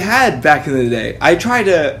all they had back in the day. I try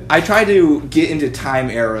to get into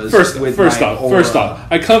time eras. First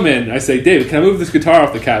off, I come in, I say, David, can I move this guitar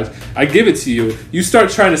off the couch? I give it to you. You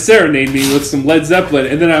start trying to serenade me with some Led Zeppelin,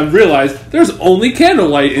 and then I realize there's only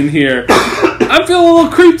candlelight in here. I'm feeling a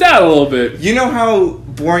little creeped out a little bit. You know how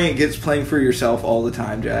boring it gets playing for yourself all the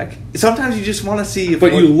time, Jack? Sometimes you just want to see if...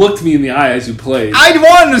 But you looked me in the eye as you played. I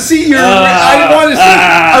wanted to see your...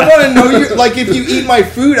 I want to know your... Like, if you eat my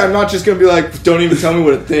food, I'm not just going to be like, don't even tell me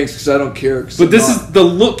what it thinks, because I don't care. But is the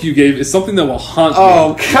look you gave is something that will haunt me.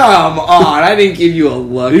 Oh, come on. I didn't give you a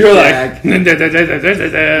look, You're Jack.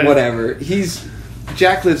 like... Whatever.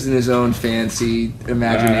 Jack lives in his own fancy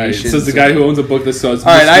imagination. So it's the guy who owns a book that says...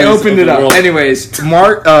 Alright, I opened it up. Anyways,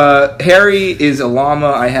 Harry is a llama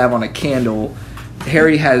I have on a candle.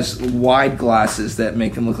 Harry has wide glasses that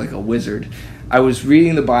make him look like a wizard. I was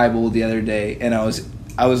reading the Bible the other day, and I was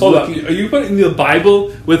Hold looking... on. Are you putting the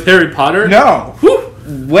Bible with Harry Potter? No.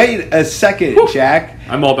 Wait a second, Jack.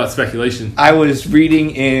 I'm all about speculation. I was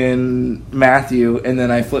reading in Matthew, and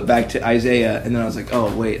then I flipped back to Isaiah, and then I was like,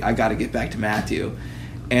 oh, wait, I got to get back to Matthew.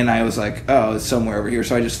 And I was like, oh, it's somewhere over here.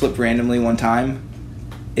 So I just flipped randomly one time.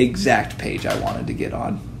 Exact page I wanted to get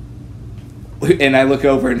on. And I look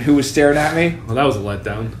over, and who was staring at me? Well, that was a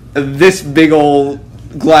letdown. This big old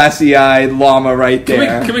glassy-eyed llama right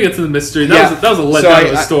there. Can we get to the mystery? That was a letdown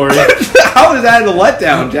of a story. How is that a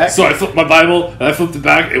letdown, Jack? So I flipped my Bible, and I flipped it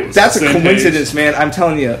back. That's a coincidence, man. I'm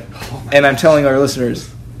telling you. And I'm telling our listeners,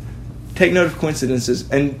 take note of coincidences.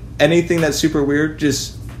 And anything that's super weird,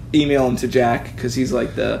 just email them to Jack, because he's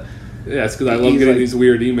like the... Yeah, it's because I love getting these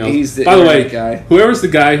weird emails. He's the By the way, guy. Whoever's the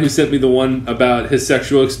guy who sent me the one about his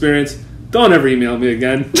sexual experience, don't ever email me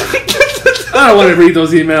again. I don't want to read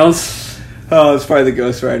those emails. Oh, it's probably the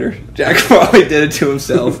ghostwriter. Jack probably did it to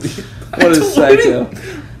himself. What a psycho.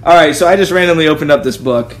 Alright, so I just randomly opened up this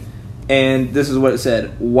book, and this is what it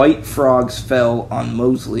said. White frogs fell on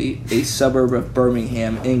Moseley, a suburb of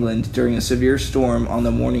Birmingham, England, during a severe storm on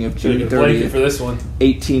the morning of June 30th, for this one.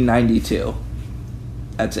 1892.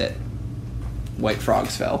 That's it. White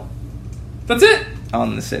frogs fell That's it?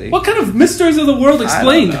 on the city. What kind of mysteries of the world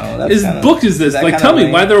explained book is this? Like, tell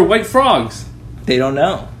me why there are white frogs. They don't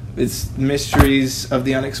know. It's mysteries of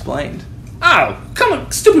the unexplained. Oh, come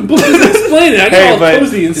on. Stupid book doesn't explain it. I Hey, know but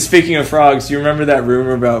cozy. speaking of frogs, you remember that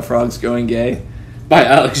rumor about frogs going gay? By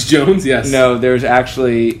Alex Jones, yes. No, there's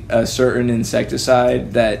actually a certain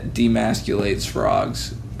insecticide that demasculates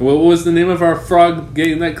frogs. What was the name of our frog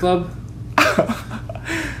gay nightclub?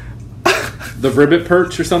 The Ribbit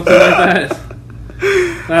Perch or something like that?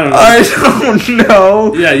 I don't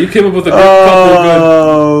know. Yeah, you came up with a couple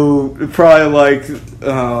of good... probably like...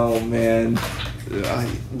 Oh, man.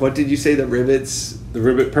 What did you say, the rivets? The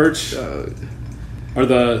Ribbit Perch? Or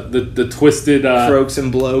the twisted... Frokes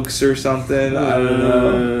and Blokes or something. I don't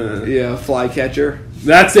know. Yeah, flycatcher.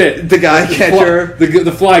 That's it. The guy catcher.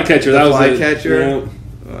 The flycatcher. That was the flycatcher.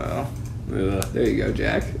 Yeah. Well, there you go,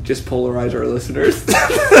 Jack. Just polarize our listeners.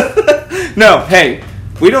 No, hey,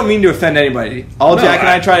 we don't mean to offend anybody. All Jack and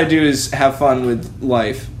I try to do is have fun with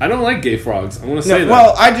life. I don't like gay frogs. I want to say that.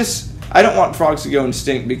 Well, I don't want frogs to go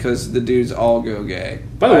extinct because the dudes all go gay.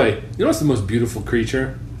 By the way, you know what's the most beautiful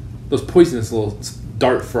creature? Those poisonous little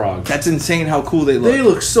dart frogs. That's insane how cool they look. They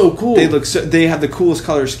look so cool. They have the coolest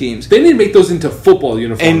color schemes. They need to make those into football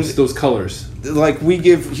uniforms, those colors. Like, we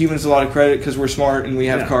give humans a lot of credit because we're smart and we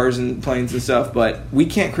have cars and planes and stuff, but we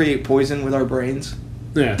can't create poison with our brains.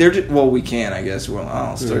 Yeah. They're just, well, we can, I guess. Well,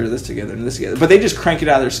 I'll stir this together and this together. But they just crank it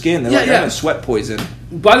out of their skin. They're like, I'm going to sweat poison.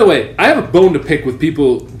 By the way, I have a bone to pick with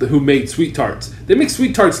people who make sweet tarts. They make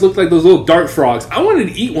sweet tarts look like those little dart frogs. I wanted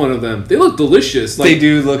to eat one of them. They look delicious. Like, they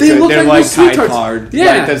do look good. They're like Tide Hard.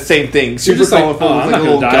 Yeah. Like the same thing. Super colorful. I'm not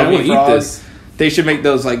going to die. I want to eat this. They should make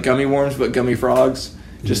those like gummy worms, but gummy frogs.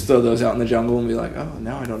 Just throw those out in the jungle and be like, oh,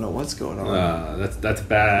 now I don't know what's going on. That's a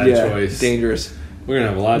bad choice. Dangerous. We're going to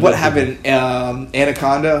have a lot of... What happened?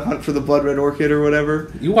 Anaconda, Hunt for the Blood Red Orchid or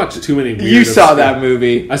whatever? You watched too many weird... You saw that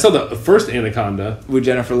movie. I saw the first Anaconda. With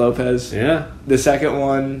Jennifer Lopez. Yeah. The second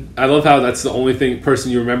one... I love how that's the only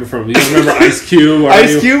person you remember from... You don't remember Ice Cube?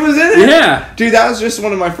 Ice Cube was in it? Yeah. Dude, that was just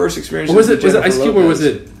one of my first experiences was it Ice Cube or was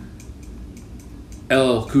it...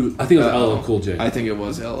 LL Cool... I think it was LL Cool J. I think it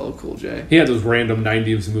was LL Cool J. He had those random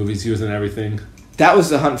 90s movies. He was in everything. That was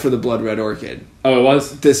the Hunt for the Blood Red Orchid. Oh, it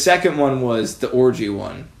was? The second one was the orgy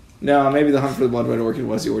one. No, maybe the Hunt for the Blood Red Orchid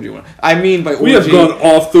was the orgy one. I mean by orgy... We have gone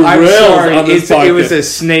off the rails on this podcast. It was a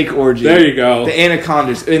snake orgy. There you go. The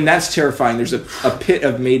anacondas. And that's terrifying. There's a pit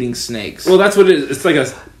of mating snakes. Well, that's what it is. It's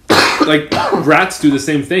like rats do the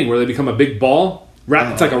same thing, where they become a big ball.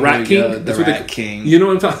 It's like a rat king. The rat king. You know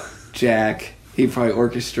what I'm talking... Jack. He probably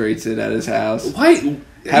orchestrates it at his house. Why?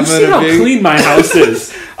 You see how clean my house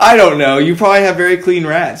is. I don't know. You probably have very clean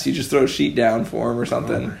rats. You just throw a sheet down for them or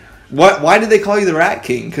something. Why did they call you the Rat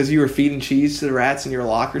King? Because you were feeding cheese to the rats in your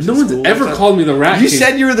lockers? No one's ever called me the Rat King. You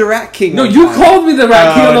said you were the Rat King. No, you called me the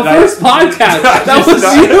Rat King on the first podcast. That was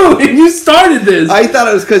you, and you started this. I thought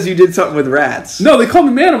it was because you did something with rats. No, they called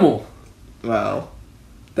me Manimal. Well,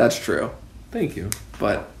 that's true. Thank you.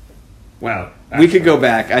 But wow, we could go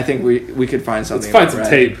back. I think we could find something. Let's find some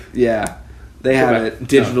tape. Yeah, they have it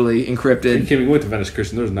digitally encrypted. We went to Venice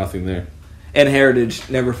Christian. There's nothing there. And Heritage,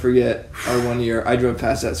 never forget our 1 year. I drove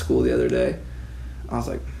past that school the other day. I was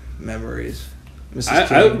like, memories. Mrs.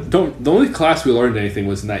 King. The only class we learned anything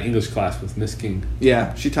was in that English class with Miss King.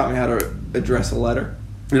 Yeah, she taught me how to address a letter.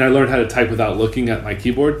 And I learned how to type without looking at my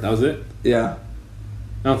keyboard. That was it. Yeah.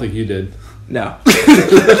 I don't think you did. No. No,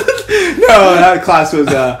 that class was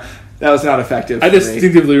That was not effective. I for me.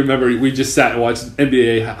 distinctively remember we just sat and watched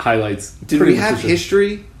NBA highlights. Did we have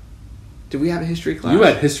history? Did we have a history class? You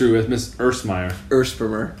had history with Miss Ersmeyer.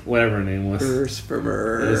 Whatever her name was.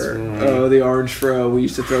 Erspermer. Oh, the orange fro. We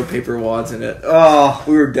used to throw paper wads in it. Oh,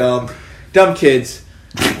 we were dumb. Dumb kids.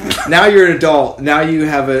 Now you're an adult. Now you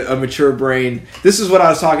have a mature brain. This is what I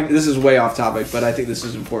was talking. This is way off topic, but I think this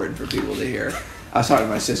is important for people to hear. I was talking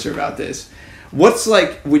to my sister about this. What's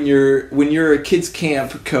like when you're a kids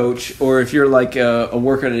camp coach, or if you're like a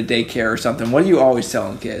worker at a daycare or something? What do you always tell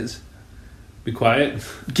them kids? Be quiet.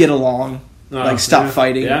 Get along. Like stop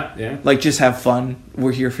fighting. Yeah. Like just have fun.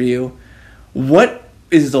 We're here for you. What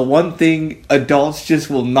is the one thing adults just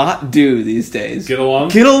will not do these days? Get along.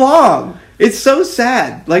 Get along. It's so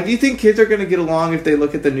sad. Like, do you think kids are going to get along if they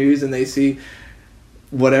look at the news and they see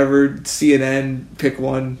whatever CNN, pick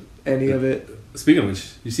one, any of it? Speaking of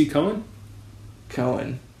which, you see Cohen?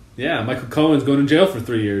 Cohen. Yeah, Michael Cohen's going to jail for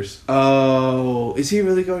 3 years. Oh, is he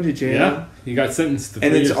really going to jail? Yeah, he got sentenced to 3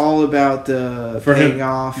 years. And it's all about the paying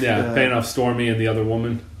off. Yeah, paying off Stormy and the other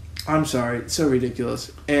woman. I'm sorry, it's so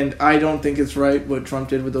ridiculous. And I don't think it's right what Trump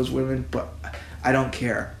did with those women, but I don't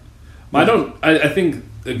care. I think,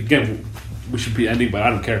 again, we should be ending, but I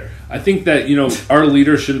don't care. I think that, our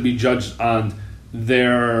leaders shouldn't be judged on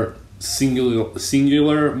their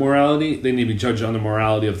singular morality. They need to be judged on the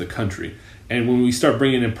morality of the country. And when we start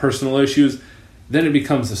bringing in personal issues, then it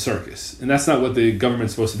becomes a circus. And that's not what the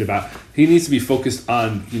government's supposed to be about. He needs to be focused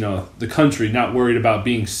on, the country, not worried about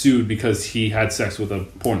being sued because he had sex with a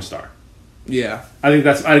porn star. Yeah. I think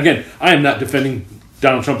that's, again, I am not defending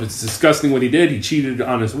Donald Trump. It's disgusting what he did. He cheated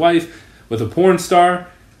on his wife with a porn star,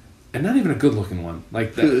 and not even a good-looking one.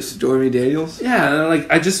 Like that. Stormy Daniels? Yeah,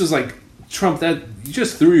 I just was like, Trump, that you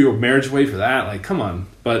just threw your marriage away for that. Like, come on.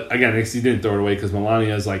 But again, he didn't throw it away because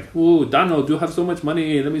Melania is like, "Ooh, Donald, you have so much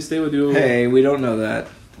money. Let me stay with you." Hey, we don't know that.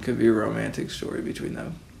 Could be a romantic story between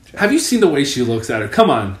them. Have you seen the way she looks at her?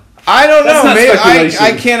 Come on. I don't know. Maybe speculation.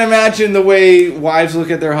 I can't imagine the way wives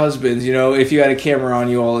look at their husbands. If you had a camera on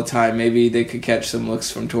you all the time, maybe they could catch some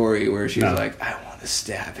looks from Tori where she's like, "I want to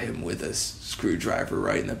stab him with a screwdriver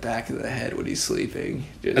right in the back of the head when he's sleeping."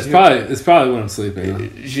 It's probably when I'm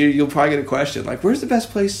sleeping. You'll probably get a question like, "Where's the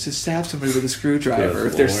best place to stab somebody with a screwdriver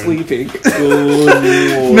if they're sleeping?"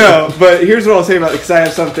 No, but here's what I'll say about it, because I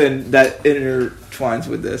have something that intertwines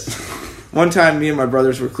with this. One time, me and my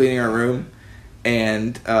brothers were cleaning our room,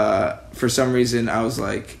 and for some reason, I was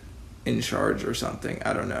like in charge or something.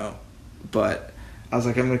 I don't know, but I was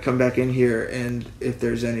like, I'm gonna come back in here, and if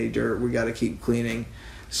there's any dirt, we got to keep cleaning.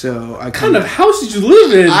 So I what kind of house did you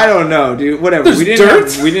live in? I don't know, dude. Whatever. There's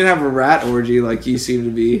we didn't have a rat orgy like you seem to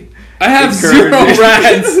be. I have zero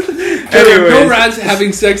rats. There are no rats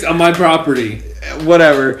having sex on my property.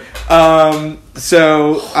 Whatever.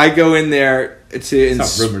 So I go in there to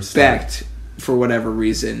inspect for whatever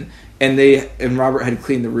reason, and Robert had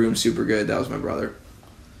cleaned the room super good. That was my brother,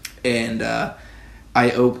 and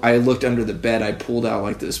I looked under the bed. I pulled out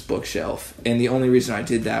like this bookshelf, and the only reason I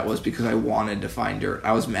did that was because I wanted to find dirt.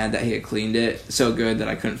 I was mad that he had cleaned it so good that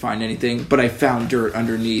I couldn't find anything, but I found dirt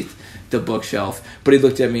underneath the bookshelf. But he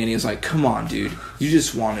looked at me and he was like, "Come on, dude, you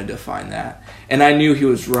just wanted to find that." And I knew he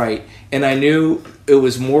was right, and I knew it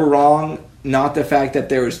was more wrong, not the fact that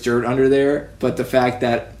there was dirt under there, but the fact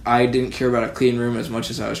that I didn't care about a clean room as much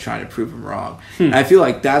as I was trying to prove him wrong. And I feel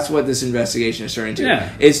like that's what this investigation is turning to. Yeah.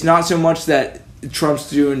 It's not so much that Trump's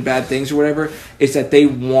doing bad things or whatever, it's that they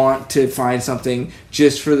want to find something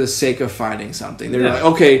just for the sake of finding something. They're like,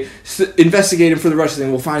 okay, investigate him for the rest of the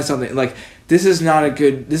thing, we'll find something. Like, this is not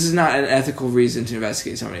an ethical reason to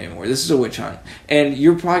investigate somebody anymore. This is a witch hunt. And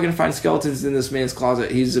you're probably going to find skeletons in this man's closet.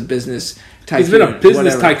 He's a business tycoon. He's been a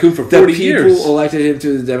business tycoon for 40 years. The people elected him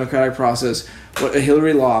through the democratic process.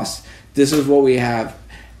 Hillary lost. This is what we have.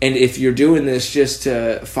 And if you're doing this just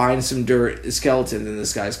to find some skeleton in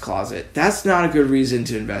this guy's closet, that's not a good reason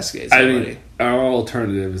to investigate somebody. I mean, our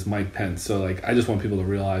alternative is Mike Pence. So, I just want people to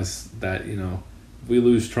realize that, if we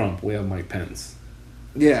lose Trump, we have Mike Pence.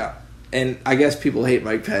 Yeah. And I guess people hate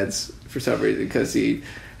Mike Pence for some reason because he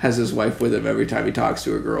has his wife with him every time he talks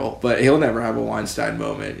to a girl. But he'll never have a Weinstein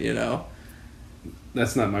moment,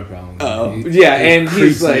 That's not my problem. Oh, yeah. And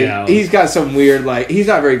he's like, he's got some weird, he's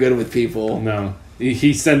not very good with people. No.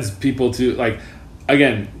 He sends people to,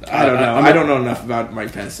 again... I don't know. I don't know enough about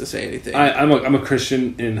Mike Pence to say anything. I'm a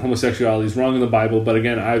Christian, and homosexuality is wrong in the Bible, but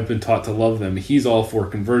again, I've been taught to love them. He's all for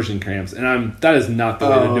conversion camps, and that is not the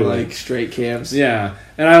way to do it. Straight camps? Yeah,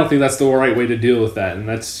 and I don't think that's the right way to deal with that, and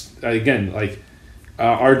that's, again,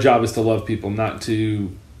 our job is to love people, not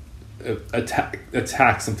to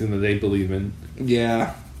attack something that they believe in.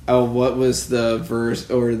 Yeah. Oh, what was the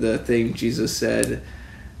verse or the thing Jesus said?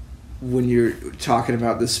 when you're talking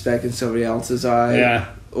about the speck in somebody else's eye.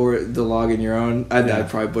 Yeah. Or the log in your own. I'd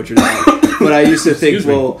probably butcher that. But I used to think,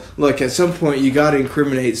 well, look, at some point you got to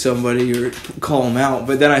incriminate somebody or call them out.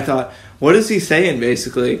 But then I thought, what is he saying,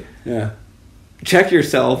 basically? Yeah. Check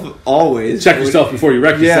yourself always. Check yourself before you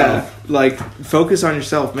wreck yourself. Yeah, like, focus on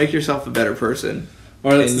yourself. Make yourself a better person.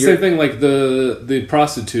 Or it's the same thing like the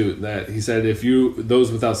prostitute that he said, those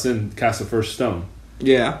without sin cast the first stone.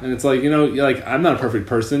 Yeah. And it's like, I'm not a perfect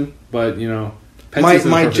person, but,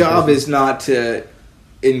 my job is not to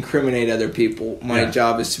incriminate other people. My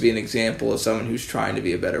job is to be an example of someone who's trying to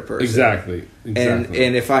be a better person. Exactly.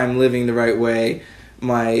 And if I'm living the right way,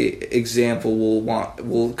 my example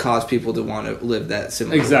will cause people to want to live that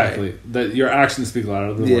similar way. That your actions speak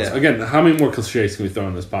louder than words. Again, how many more cliches can we throw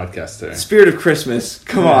on this podcast today? Spirit of Christmas.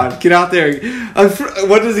 Come on, get out there.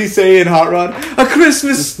 What does he say in Hot Rod? A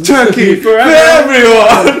Christmas turkey for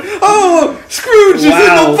everyone. Oh, Scrooge is in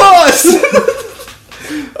the bus.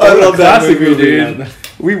 I love that movie, dude.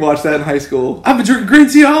 We watched that in high school. I've been drinking green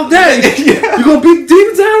tea all day. You gonna beat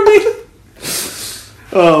demons out of me?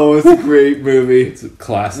 Oh, it's a great movie. It's a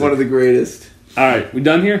classic. One of the greatest. All right, we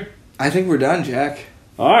done here? I think we're done, Jack.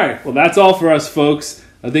 All right, well, that's all for us, folks.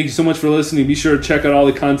 Thank you so much for listening. Be sure to check out all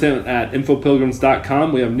the content at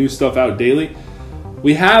infopilgrims.com. We have new stuff out daily.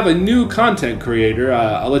 We have a new content creator.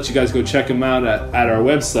 I'll let you guys go check him out at our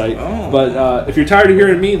website. Oh. But if you're tired of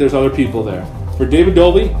hearing me, there's other people there. For David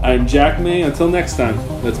Dolby, I'm Jack May. Until next time,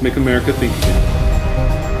 let's make America think again.